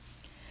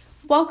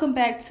Welcome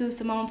back to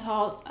Simone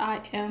Talks.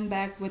 I am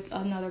back with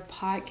another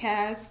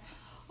podcast.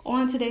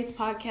 On today's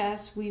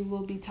podcast, we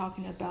will be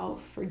talking about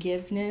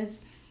forgiveness.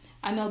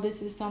 I know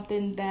this is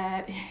something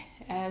that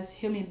as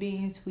human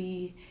beings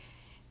we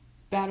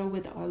battle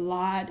with a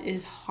lot.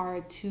 It's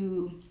hard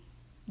to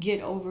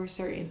get over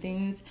certain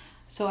things.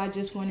 So I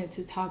just wanted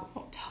to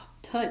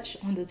touch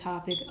on the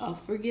topic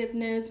of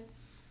forgiveness.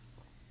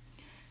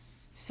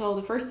 So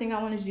the first thing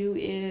I want to do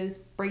is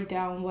break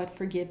down what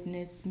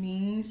forgiveness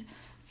means.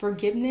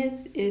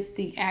 Forgiveness is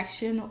the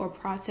action or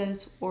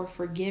process or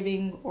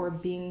forgiving or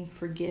being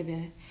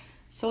forgiven.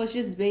 So it's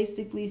just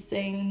basically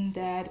saying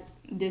that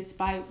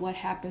despite what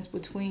happens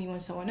between you and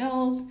someone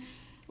else,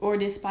 or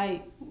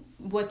despite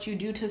what you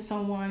do to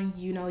someone,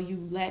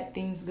 you let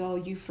things go,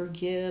 you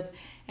forgive,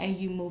 and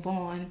you move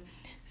on.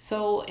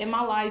 So in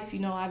my life,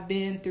 I've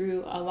been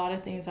through a lot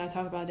of things. I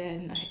talk about that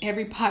in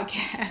every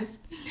podcast.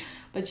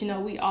 But,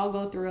 we all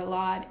go through a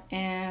lot,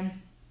 and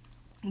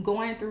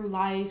going through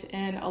life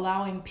and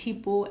allowing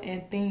people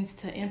and things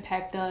to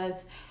impact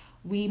us,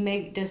 we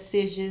make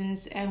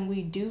decisions and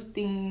we do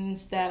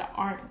things that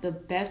aren't the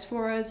best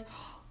for us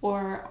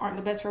or aren't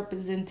the best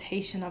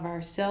representation of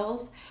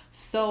ourselves.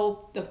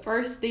 So the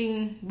first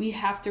thing we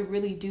have to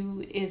really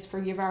do is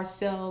forgive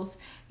ourselves.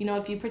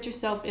 If you put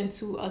yourself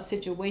into a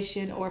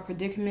situation or a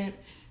predicament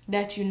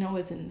that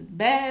isn't the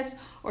best,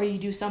 or you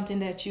do something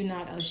that you're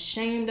not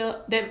ashamed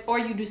of, or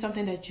you do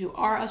something that you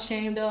are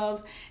ashamed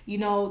of,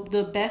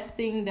 the best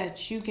thing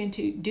that you can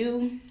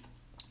do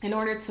in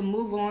order to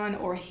move on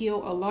or heal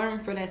or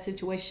learn for that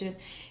situation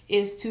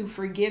is to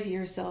forgive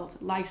yourself.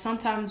 Like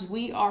sometimes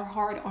we are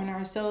hard on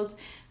ourselves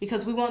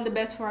because we want the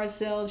best for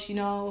ourselves.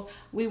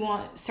 We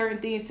want certain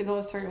things to go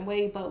a certain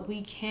way, but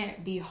we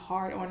can't be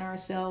hard on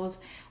ourselves.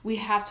 We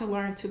have to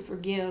learn to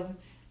forgive.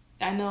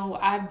 I know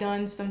I've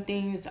done some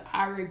things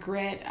I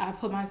regret. I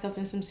put myself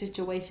in some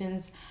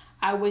situations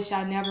I wish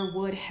I never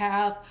would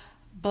have.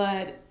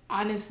 But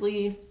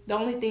honestly, the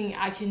only thing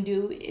I can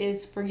do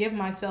is forgive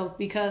myself,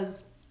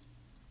 because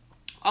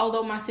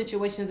although my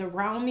situations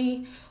around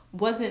me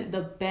wasn't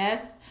the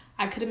best,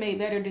 I could have made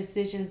better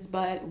decisions.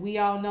 But we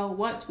all know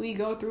once we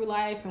go through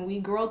life and we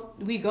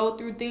go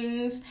through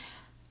things,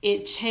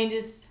 it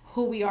changes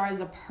who we are as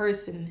a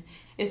person,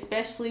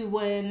 especially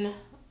when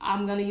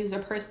I'm going to use a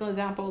personal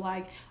example.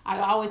 Like I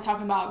always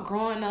talk about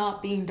growing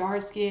up, being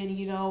dark skinned,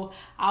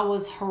 I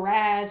was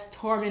harassed,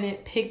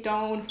 tormented, picked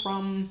on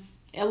from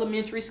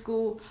elementary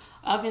school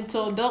up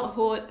until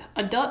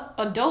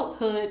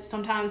adulthood.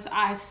 Sometimes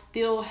I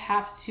still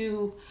have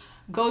to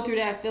go through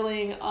that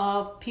feeling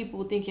of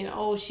people thinking,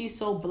 oh, she's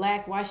so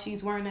black, why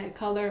she's wearing that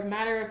color.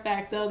 Matter of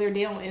fact, the other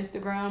day on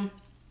Instagram,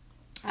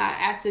 I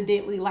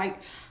accidentally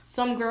liked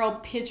some girl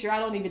picture. I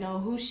don't even know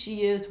who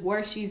she is,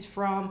 where she's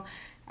from.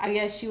 I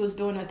guess she was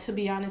doing to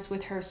be honest,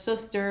 with her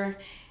sister,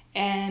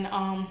 and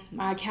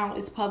my account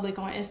is public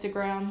on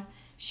Instagram.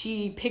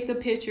 She picked a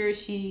picture,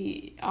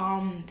 she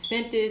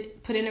sent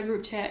it, put in a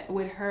group chat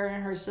with her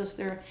and her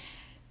sister,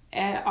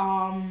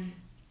 and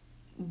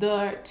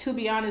to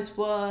be honest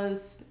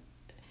was,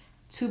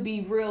 to be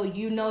real,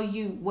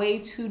 you way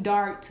too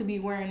dark to be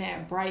wearing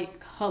that bright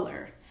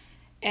color.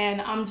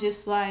 And I'm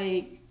just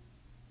like,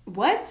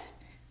 what?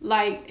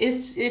 Like,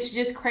 it's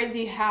just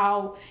crazy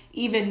how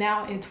even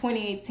now in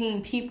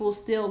 2018, people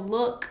still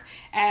look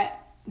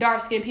at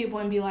dark-skinned people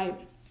and be like,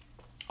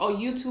 oh,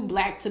 you too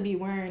black to be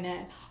wearing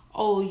that.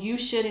 Oh, you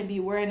shouldn't be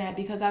wearing that,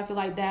 because I feel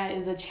like that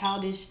is a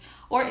childish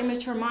or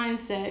immature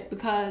mindset,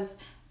 because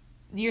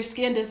your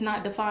skin does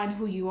not define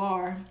who you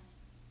are.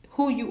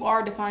 Who you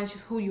are defines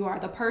who you are.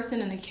 The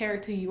person and the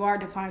character you are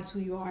defines who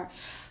you are.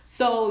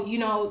 So,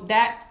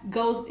 that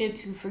goes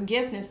into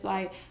forgiveness.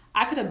 Like,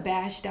 I could have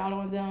bashed out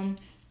on them.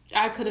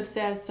 I could have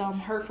said some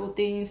hurtful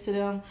things to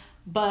them,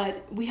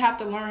 but we have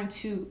to learn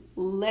to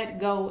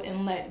let go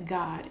and let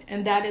God.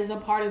 And that is a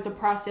part of the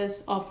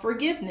process of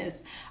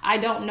forgiveness. I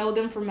don't know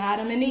them from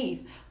Adam and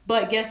Eve,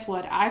 but guess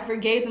what? I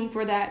forgave them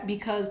for that,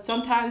 because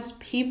sometimes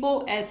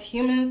people as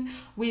humans,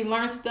 we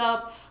learn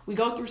stuff, we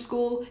go through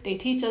school, they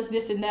teach us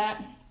this and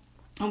that,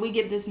 and we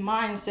get this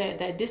mindset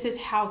that this is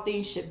how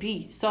things should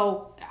be.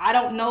 So I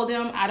don't know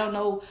them. I don't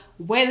know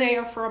where they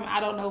are from.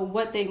 I don't know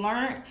what they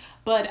learned.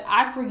 But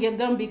I forgive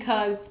them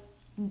because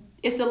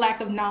it's a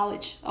lack of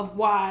knowledge of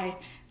why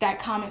that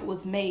comment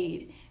was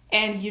made.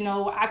 And,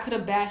 I could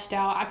have bashed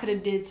out. I could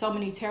have did so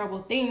many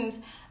terrible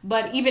things.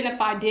 But even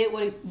if I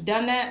would have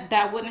done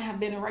that wouldn't have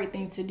been the right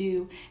thing to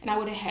do. And I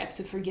would have had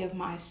to forgive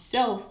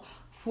myself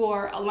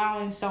for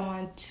allowing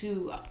someone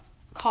to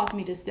cause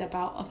me to step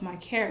out of my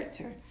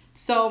character.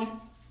 So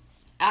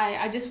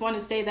I just want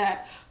to say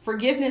that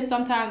forgiveness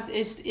sometimes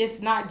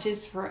it's not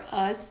just for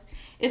us,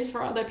 it's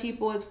for other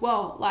people as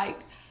well. Like,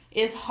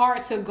 it's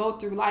hard to go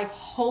through life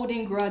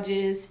holding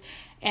grudges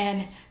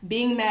and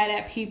being mad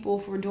at people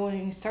for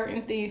doing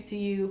certain things to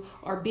you,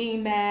 or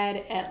being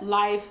mad at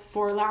life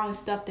for allowing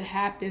stuff to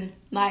happen.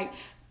 Like,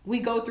 we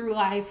go through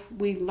life,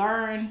 we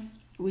learn,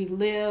 we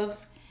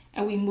live,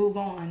 and we move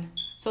on.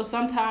 So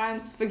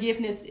sometimes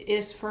forgiveness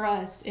is for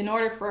us. In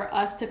order for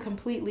us to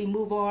completely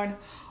move on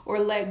or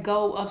let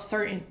go of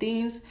certain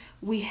things,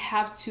 we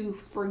have to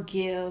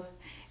forgive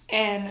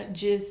and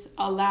just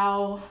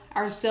allow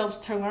ourselves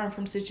to learn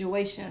from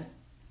situations.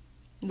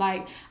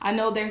 Like, I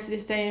know there's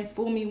this saying,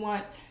 fool me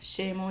once,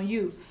 shame on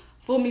you.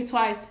 Fool me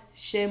twice,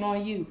 shame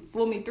on you.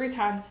 Fool me 3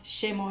 times,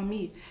 shame on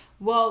me.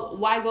 Well,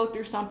 why go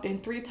through something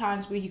 3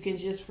 times where you can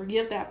just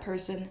forgive that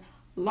person,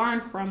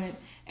 learn from it,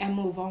 and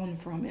move on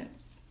from it?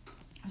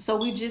 So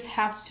we just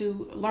have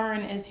to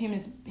learn as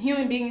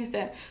human beings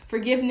that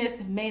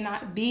forgiveness may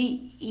not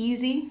be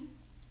easy.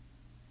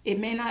 It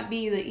may not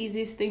be the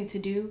easiest thing to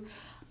do,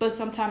 but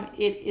sometimes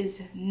it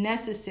is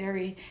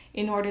necessary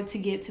in order to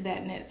get to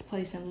that next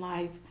place in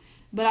life.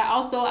 But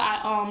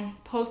I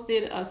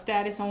posted a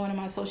status on one of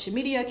my social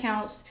media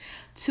accounts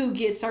to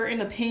get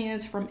certain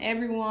opinions from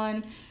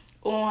everyone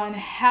on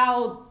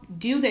how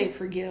do they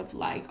forgive.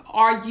 Like,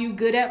 are you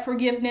good at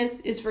forgiveness?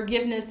 Is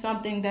forgiveness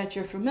something that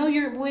you're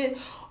familiar with,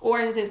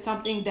 or is it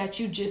something that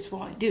you just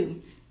want to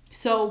do?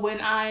 So when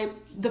I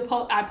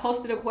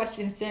posted a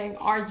question saying,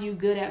 are you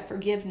good at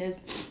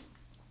forgiveness?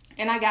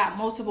 And I got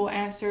multiple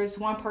answers.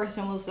 One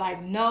person was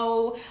like,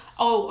 no,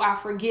 I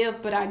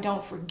forgive, but I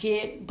don't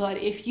forget. But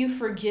if you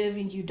forgive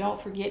and you don't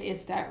forget,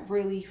 is that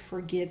really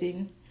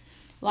forgiving?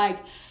 Like,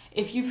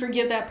 if you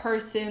forgive that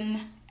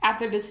person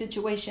after the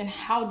situation,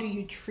 how do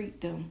you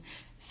treat them?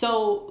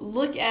 So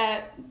look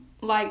at,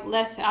 like,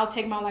 I'll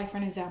take my life for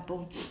an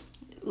example.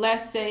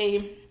 Let's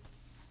say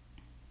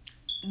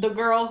the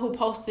girl who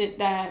posted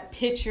that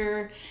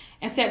picture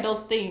and said those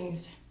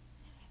things.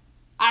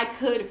 I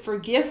could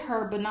forgive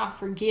her, but not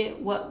forget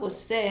what was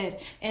said,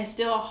 and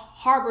still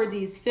harbor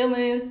these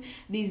feelings,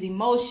 these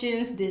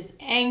emotions, this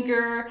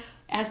anger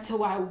as to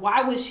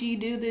why would she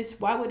do this?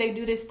 Why would they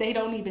do this? They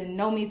don't even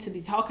know me to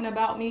be talking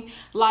about me.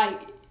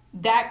 Like,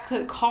 that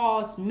could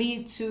cause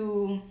me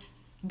to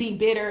be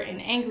bitter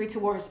and angry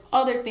towards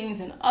other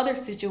things and other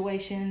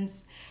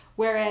situations.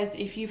 Whereas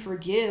if you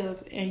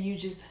forgive and you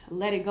just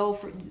let it go,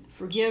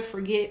 forgive,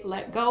 forget,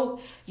 let go,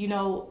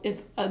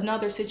 if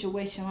another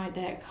situation like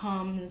that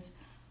comes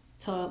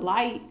to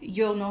light,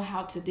 you'll know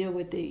how to deal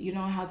with it. You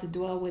know how to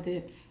dwell with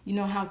it. You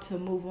know how to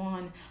move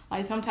on.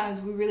 Like, sometimes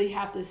we really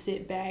have to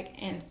sit back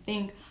and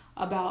think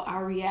about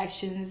our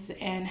reactions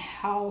and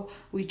how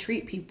we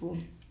treat people.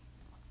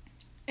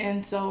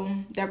 And so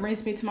that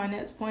brings me to my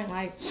next point.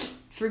 Like,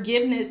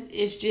 forgiveness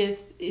is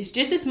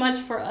just as much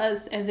for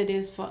us as it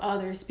is for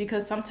others,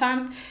 because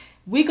sometimes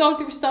we go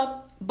through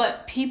stuff,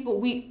 but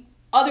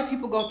other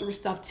people go through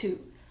stuff too.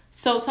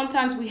 So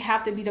sometimes we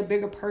have to be the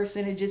bigger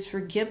person and just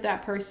forgive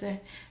that person,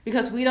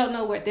 because we don't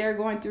know what they're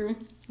going through.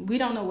 We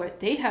don't know what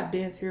they have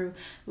been through.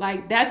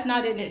 Like, that's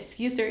not an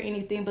excuse or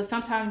anything, but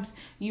sometimes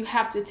you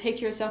have to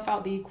take yourself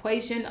out the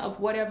equation of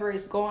whatever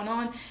is going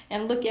on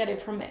and look at it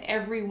from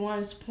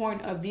everyone's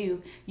point of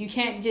view. You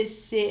can't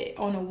just sit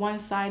on a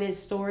one-sided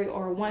story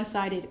or a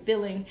one-sided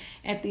feeling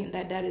and think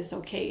that that is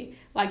okay.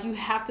 Like, you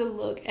have to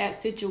look at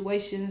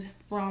situations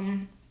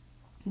from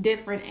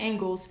different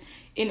angles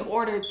in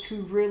order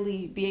to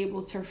really be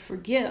able to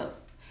forgive.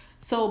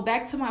 So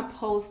back to my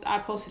post I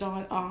posted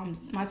on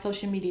my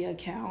social media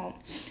account.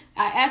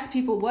 I asked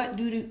people what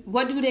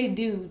do they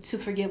do to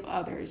forgive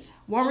others.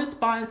 One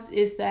response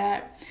is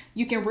that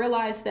you can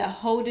realize that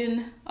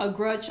holding a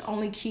grudge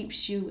only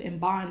keeps you in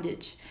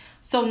bondage.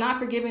 So not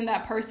forgiving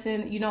that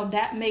person,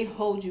 that may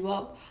hold you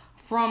up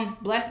from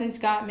blessings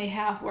God may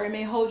have, or it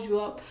may hold you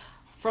up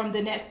from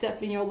the next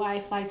step in your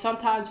life. Like,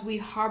 sometimes we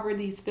harbor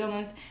these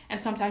feelings, and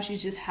sometimes you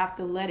just have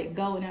to let it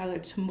go in order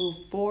to move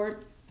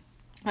forward.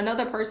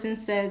 Another person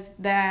says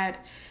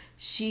that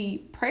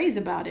she prays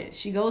about it.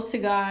 She goes to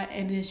God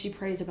and then she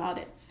prays about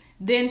it.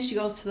 Then she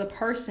goes to the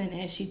person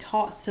and she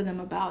talks to them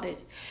about it.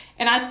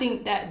 And I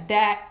think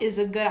that is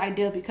a good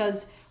idea,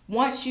 because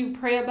once you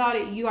pray about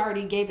it, you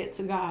already gave it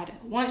to God.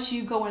 Once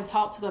you go and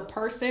talk to the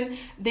person,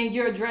 then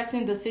you're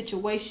addressing the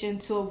situation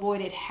to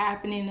avoid it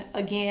happening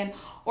again,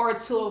 or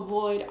to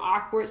avoid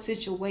awkward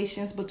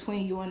situations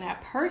between you and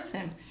that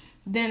person.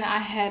 Then I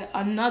had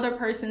another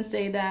person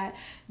say that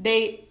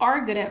they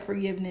are good at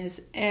forgiveness.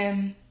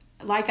 And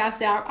like I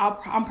said,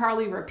 I'm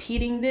probably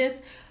repeating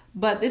this,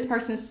 but this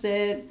person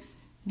said,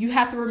 you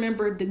have to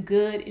remember the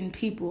good in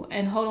people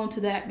and hold on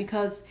to that,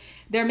 because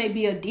there may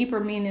be a deeper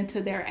meaning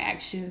to their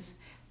actions,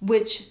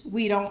 which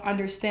we don't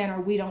understand or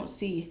we don't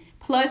see.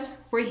 Plus,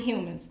 we're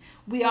humans.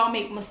 We all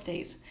make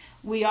mistakes.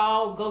 We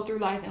all go through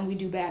life and we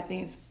do bad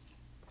things.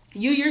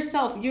 You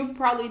yourself, you've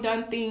probably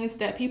done things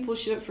that people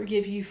should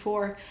forgive you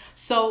for.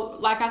 So,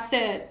 like I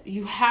said,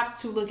 you have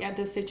to look at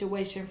the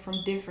situation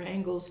from different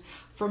angles,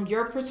 from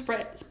your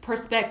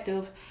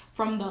perspective,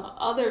 from the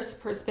other's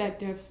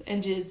perspective,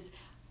 and just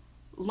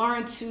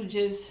learn to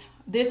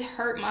this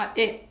hurt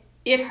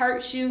it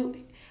hurts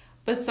you,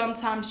 but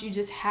sometimes you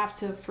just have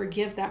to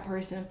forgive that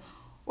person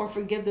or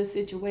forgive the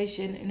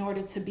situation in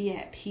order to be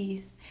at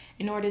peace,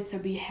 in order to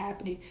be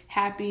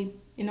happy,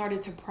 in order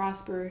to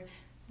prosper.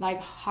 Like,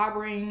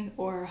 harboring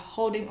or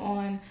holding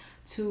on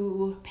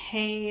to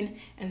pain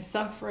and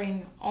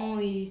suffering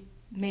only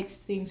makes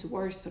things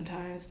worse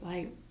sometimes.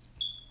 Like,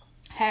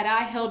 had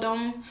I held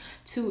on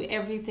to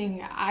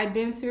everything I've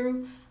been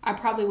through, I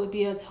probably would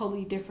be a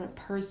totally different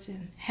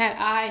person. Had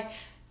I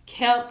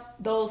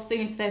kept those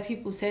things that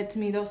people said to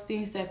me, those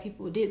things that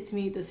people did to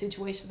me, the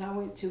situations I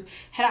went to,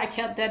 had I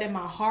kept that in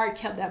my heart,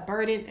 kept that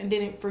burden, and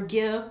didn't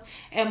forgive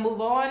and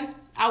move on,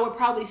 I would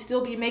probably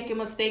still be making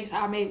mistakes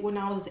I made when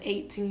I was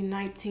 18,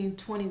 19,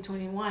 20,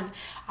 21.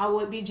 I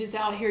would be just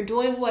out here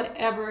doing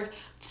whatever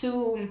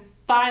to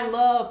find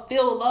love,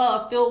 feel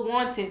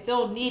wanted,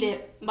 feel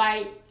needed.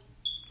 Like,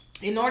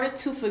 in order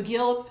to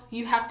forgive,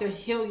 you have to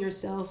heal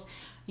yourself.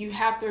 You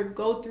have to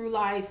go through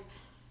life.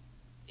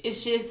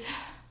 It's just,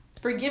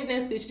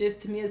 forgiveness is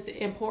just, to me, it's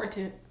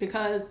important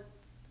because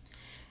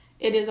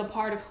it is a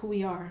part of who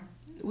we are.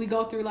 We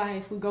go through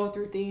life, we go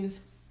through things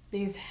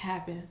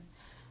happen.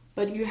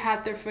 But you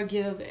have to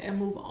forgive and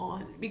move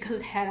on.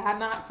 Because had I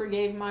not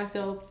forgave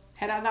myself,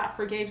 had I not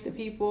forgave the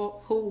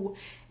people who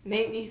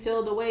made me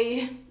feel the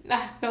way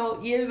I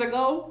felt years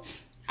ago,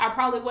 I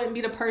probably wouldn't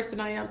be the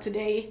person I am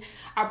today.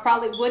 I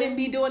probably wouldn't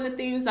be doing the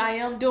things I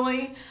am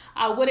doing.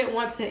 I wouldn't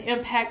want to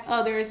impact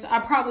others. I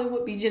probably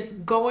would be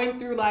just going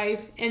through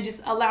life and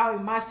just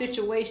allowing my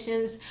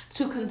situations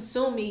to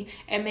consume me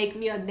and make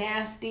me a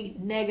nasty,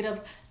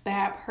 negative,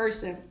 bad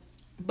person.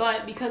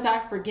 But because I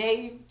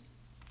forgave,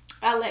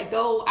 I let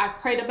go, I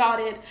prayed about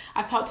it,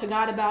 I talked to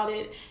God about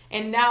it,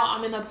 and now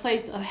I'm in a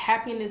place of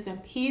happiness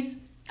and peace.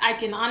 I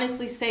can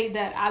honestly say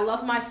that I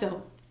love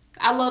myself.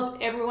 I love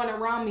everyone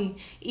around me.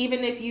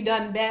 Even if you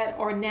done bad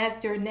or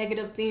nasty or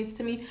negative things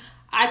to me,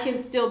 I can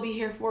still be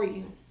here for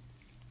you.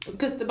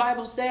 Because the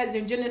Bible says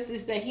in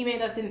Genesis that he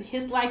made us in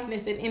his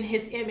likeness and in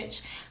his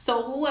image.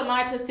 So who am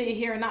I to sit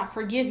here and not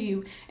forgive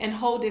you and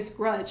hold this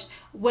grudge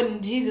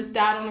when Jesus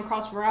died on the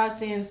cross for our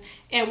sins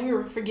and we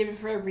were forgiven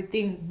for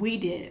everything we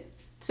did?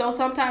 So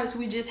sometimes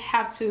we just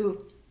have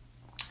to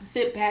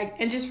sit back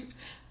and just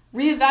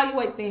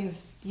reevaluate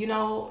things,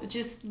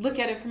 just look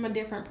at it from a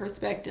different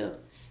perspective.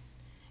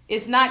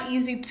 It's not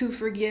easy to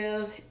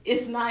forgive.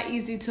 It's not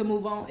easy to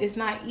move on. It's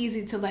not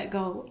easy to let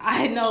go.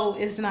 I know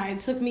it's not. It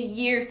took me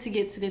years to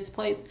get to this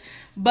place,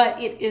 but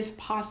it is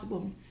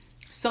possible.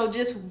 So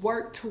just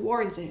work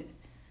towards it.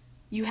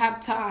 You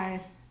have time.